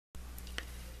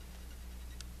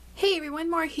Hey everyone,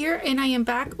 Mar here, and I am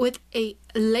back with a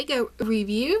Lego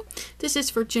review. This is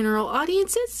for general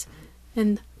audiences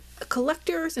and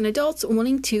collectors and adults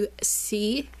wanting to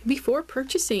see before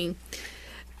purchasing.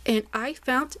 And I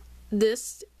found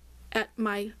this at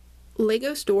my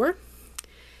Lego store.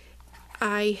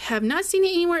 I have not seen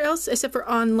it anywhere else except for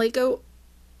on Lego.com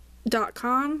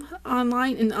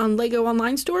online and on Lego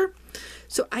online store.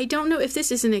 So I don't know if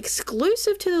this is an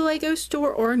exclusive to the Lego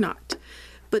store or not.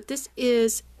 But this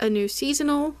is a new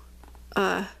seasonal,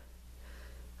 let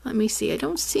me see, I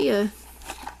don't see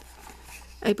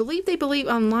I believe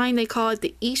online they call it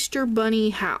the Easter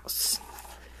Bunny House.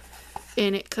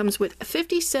 And it comes with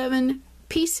 57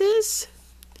 pieces.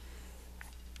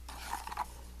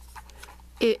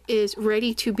 It is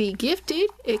ready to be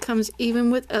gifted. It comes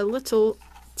even with a little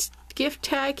gift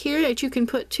tag here that you can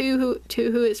put to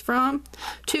who it's from,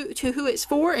 to who it's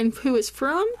for and who it's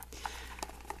from.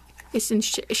 It's in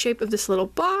shape of this little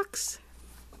box.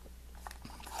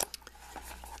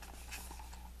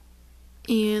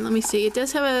 And let me see, it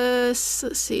does have a,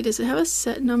 let's see, does it have a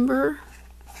set number?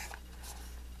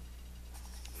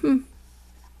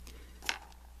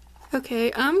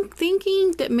 Okay, I'm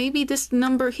thinking that maybe this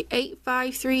number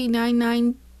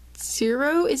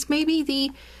 853990 is maybe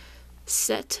the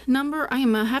set number. I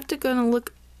am gonna have to go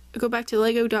back to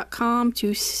lego.com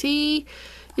to see.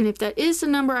 And if that is the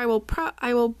number, I will put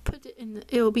it in.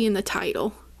 It will be in the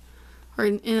title, or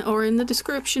in the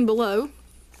description below.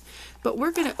 But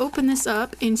we're gonna open this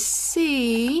up and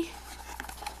see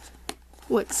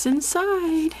what's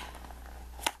inside.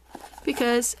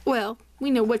 Because, well, we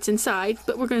know what's inside,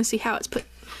 but we're gonna see how it's put.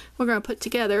 We're gonna put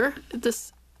together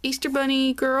this Easter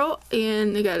Bunny girl,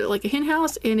 and they got like a hen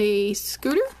house and a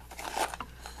scooter.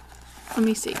 Let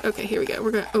me see. Okay, here we go.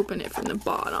 We're gonna open it from the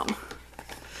bottom.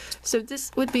 So this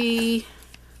would be,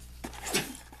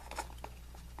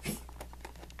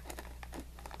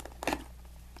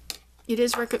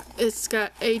 it's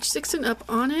got age 6 and up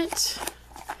on it.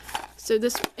 So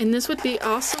this would be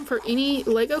awesome for any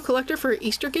Lego collector for an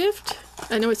Easter gift.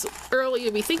 I know it's early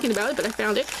to be thinking about it, but I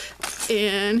found it.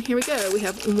 And here we go. We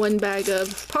have one bag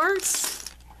of parts.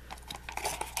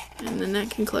 And then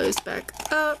that can close back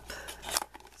up.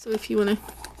 So if you want to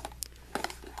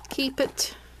keep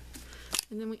it.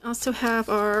 And then we also have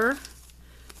our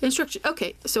instruction.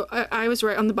 Okay, so I was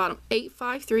right on the bottom.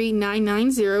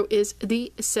 853990 is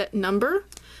the set number.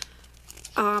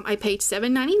 I paid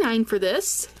 $7.99 for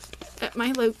this at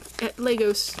my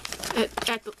Legos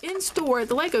at the in-store at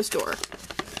the Lego store.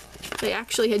 They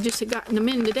actually had just gotten them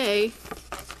in today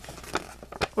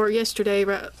or yesterday.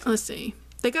 Right? Let's see.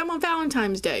 They got them on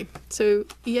Valentine's Day. So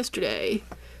yesterday.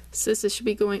 So this should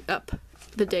be going up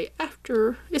the day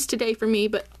after. It's today for me,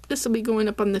 but this will be going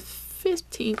up on the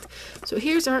 15th. So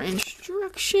here's our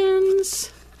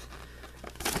instructions.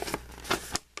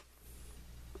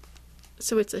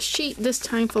 So it's a sheet this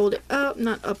time folded up,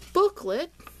 not a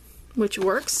booklet, which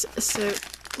works. So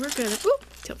we're gonna,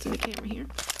 tilting the camera here.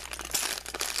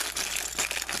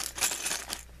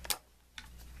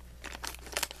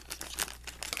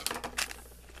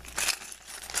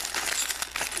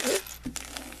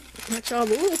 Match all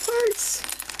the little parts.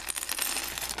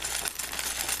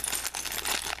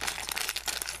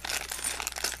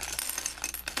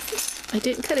 I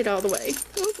didn't cut it all the way.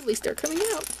 Oh, at least they're coming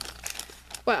out.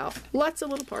 Wow, lots of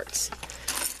little parts.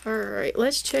 Alright,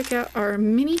 let's check out our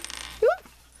mini. Ooh,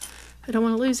 I don't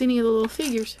want to lose any of the little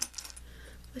figures.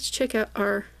 Let's check out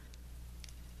our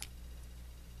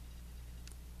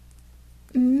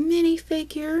mini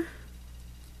figure.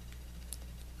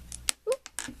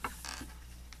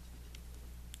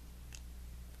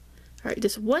 Alright,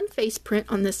 just one face print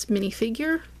on this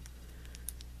minifigure.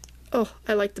 Oh,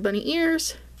 I like the bunny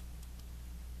ears.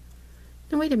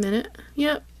 No, wait a minute.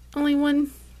 Yep, only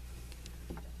one.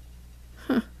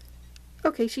 Huh.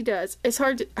 Okay, she does. It's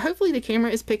hard to, hopefully the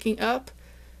camera is picking up.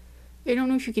 I don't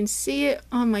know if you can see it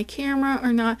on my camera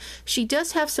or not. She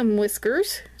does have some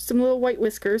whiskers, some little white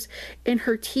whiskers, and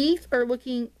her teeth are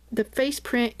looking, the face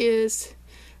print is,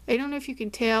 I don't know if you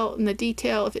can tell in the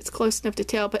detail if it's close enough to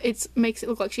tell, but it makes it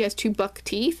look like she has 2 buck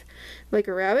teeth, like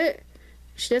a rabbit.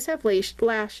 She does have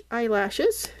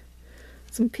eyelashes,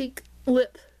 some pink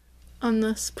lip on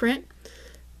this print.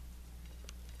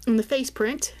 On the face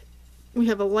print, we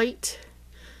have a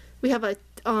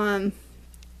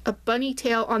bunny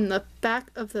tail on the back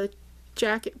of the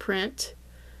jacket print.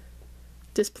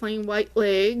 Just plain white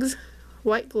legs,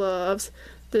 white gloves,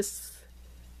 this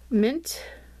mint.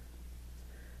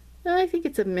 I think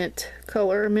it's a mint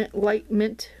color, light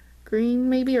mint green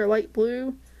maybe, or light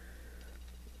blue.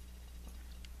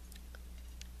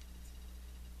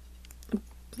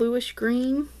 Bluish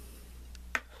green.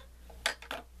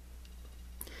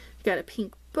 Got a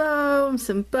pink bow and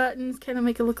some buttons, kind of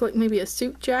make it look like maybe a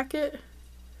suit jacket,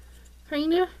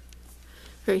 kinda.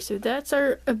 Okay, so that's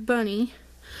our bunny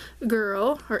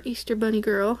girl, our Easter bunny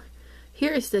girl.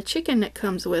 Here is the chicken that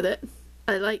comes with it.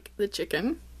 I like the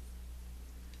chicken.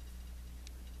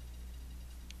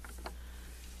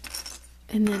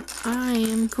 And then I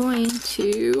am going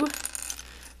to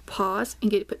pause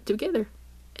and get it put together.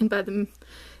 And by the,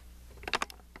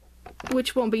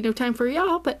 which won't be no time for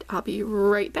y'all, but I'll be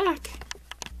right back.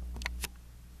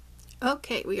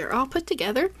 Okay, we are all put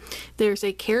together. There's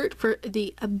a carrot for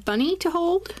the bunny to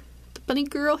hold, the bunny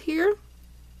girl here.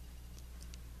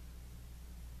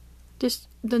 Just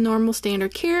the normal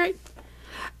standard carrot.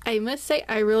 I must say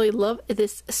I really love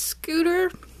this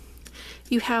scooter.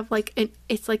 You have like an,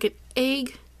 it's like an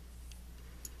egg,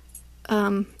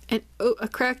 a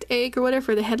cracked egg or whatever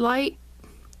for the headlight.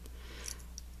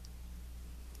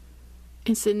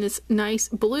 It's in this nice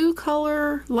blue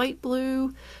color, light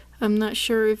blue. I'm not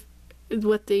sure if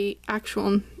what the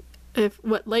actual,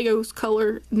 what Lego's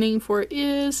color name for it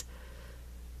is.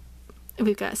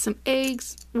 We've got some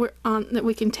eggs that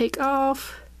we can take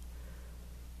off,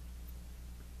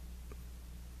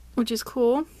 which is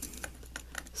cool.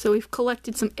 So we've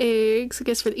collected some eggs, I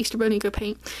guess, for the Easter Bunny go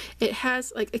paint. It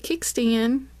has like a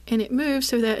kickstand and it moves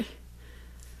so that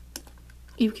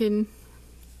you can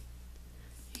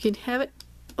have it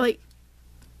like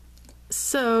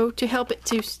so to help it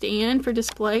to stand for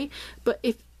display. But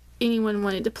if anyone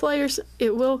wanted to play, or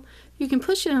it will, you can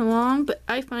push it along. But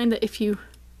I find that if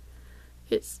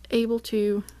it's able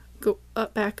to go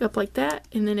up, back up like that,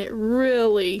 and then it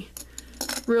really,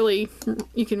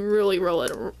 you can really roll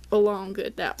it along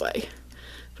good that way.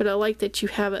 But I like that you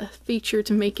have a feature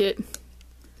to make it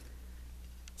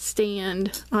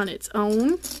stand on its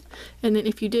own. And then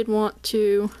if you did want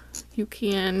to, you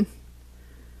can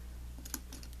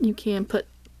put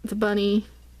the bunny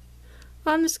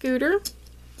on the scooter.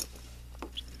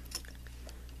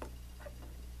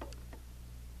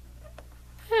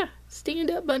 Yeah,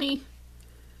 stand up, bunny.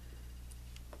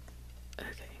 Okay.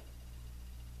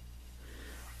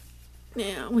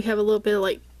 Now we have a little bit of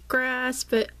like grass,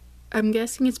 but I'm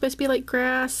guessing it's supposed to be like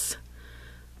grass,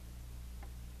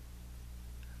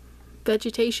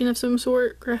 vegetation of some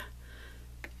sort,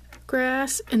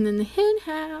 grass. And then the hen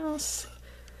house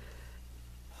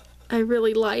I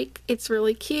really like. It's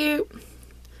really cute.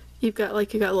 You've got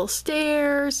little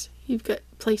stairs, you've got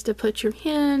a place to put your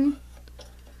hen,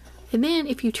 and then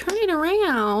if you turn it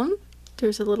around,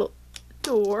 there's a little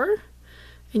door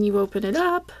and you open it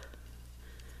up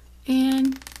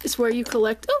and it's where you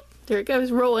collect, oh, there it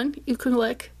goes, rolling. You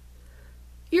collect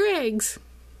your eggs.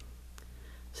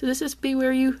 So this is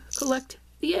where you collect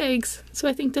the eggs. So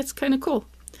I think that's kind of cool.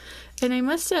 And I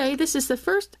must say, this is the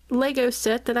first Lego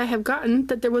set that I have gotten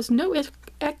that there was no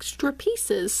extra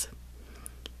pieces.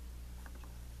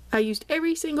 I used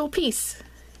every single piece.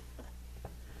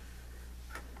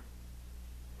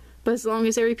 But as long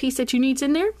as every piece that you need's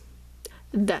in there,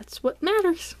 that's what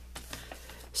matters.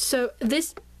 So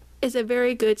this is a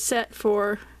very good set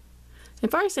for, as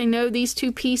far as I know, these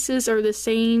two pieces are the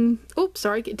same. Oops,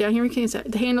 sorry, get down here. We can't see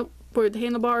the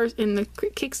handlebars and the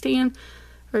kickstand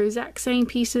are exact same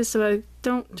pieces, so I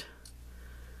don't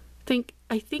think,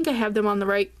 I think I have them on the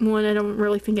right one. I don't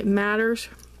really think it matters.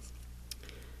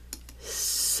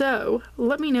 So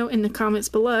let me know in the comments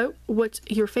below what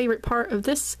your favorite part of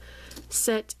this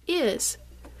set is.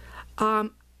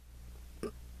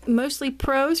 Mostly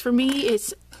pros for me.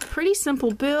 It's pretty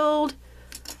simple build.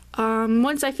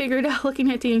 Once I figured out,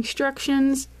 looking at the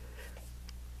instructions,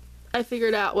 I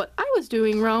figured out what I was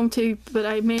doing wrong too, but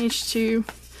I managed to,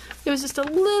 it was just a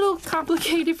little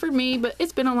complicated for me, but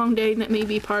it's been a long day and that may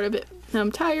be part of it.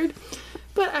 I'm tired,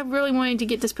 but I really wanted to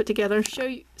get this put together and show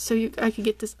you, so I could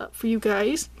get this up for you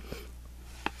guys.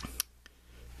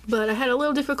 But I had a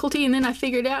little difficulty and then I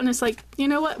figured it out, and it's like, you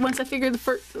know what, once I figured the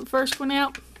first one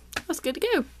out, I was good to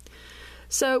go.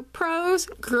 So pros,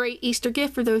 great Easter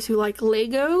gift for those who like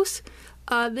Legos.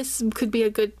 This could be a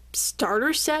good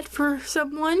starter set for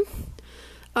someone.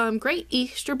 Great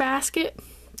Easter basket.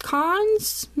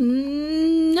 Cons,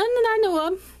 none that I know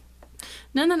of.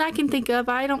 None that I can think of.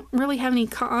 I don't really have any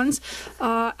cons.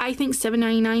 I think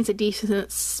 $7.99 is a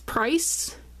decent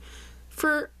price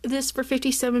for this, for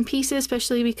 57 pieces,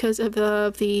 especially because of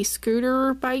the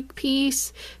scooter bike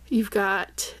piece. You've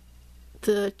got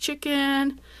the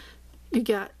chicken, you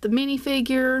got the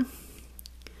minifigure.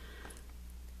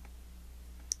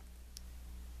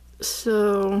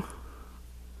 So,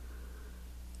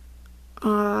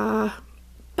 about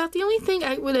the only thing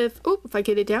I would have, oh, if I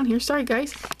get it down here, sorry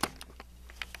guys.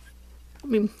 I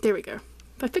mean, there we go.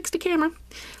 I fixed the camera.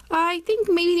 I think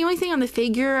maybe the only thing on the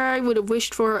figure I would have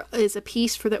wished for is a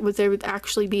piece for that there would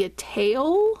actually be a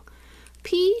tail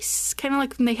piece, kind of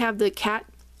like when they have the cat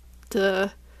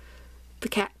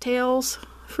tails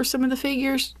for some of the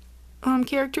figures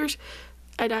characters.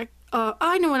 And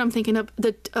I know what I'm thinking of.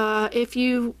 If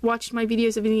you watched my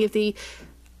videos of any of the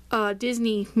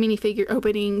Disney minifigure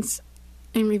openings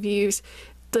and reviews,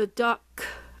 the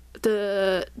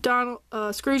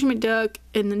Scrooge McDuck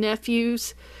and the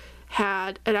nephews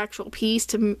had an actual piece.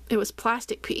 It was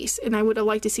plastic piece, and I would have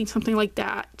liked to see something like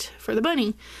that for the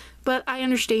bunny. But I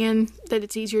understand that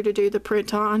it's easier to do the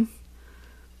print on,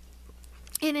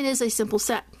 and it is a simple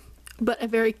set, but a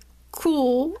very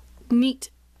cool, neat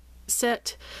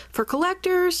set for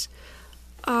collectors.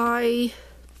 I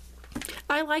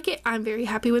like it. I'm very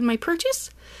happy with my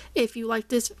purchase. If you like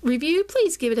this review,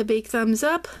 please give it a big thumbs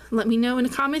up. Let me know in the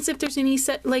comments if there's any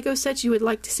Lego sets you would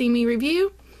like to see me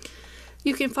review.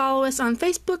 You can follow us on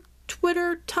Facebook,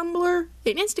 Twitter, Tumblr,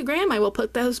 and Instagram. I will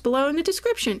put those below in the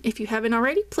description. If you haven't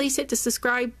already, please hit the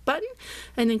subscribe button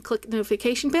and then click the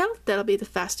notification bell. That'll be the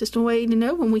fastest way to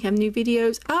know when we have new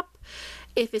videos up.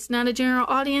 If it's not a general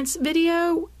audience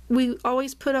video, we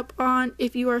always put up on,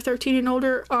 if you are 13 and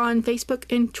older, on Facebook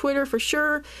and Twitter for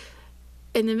sure.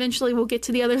 And eventually we'll get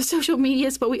to the other social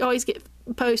medias, but we always get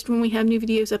post when we have new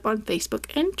videos up on Facebook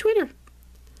and Twitter.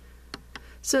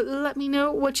 So let me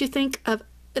know what you think of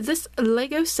this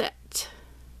Lego set.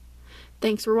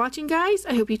 Thanks for watching, guys.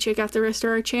 I hope you check out the rest of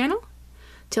our channel.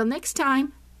 Till next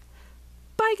time,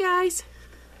 bye, guys.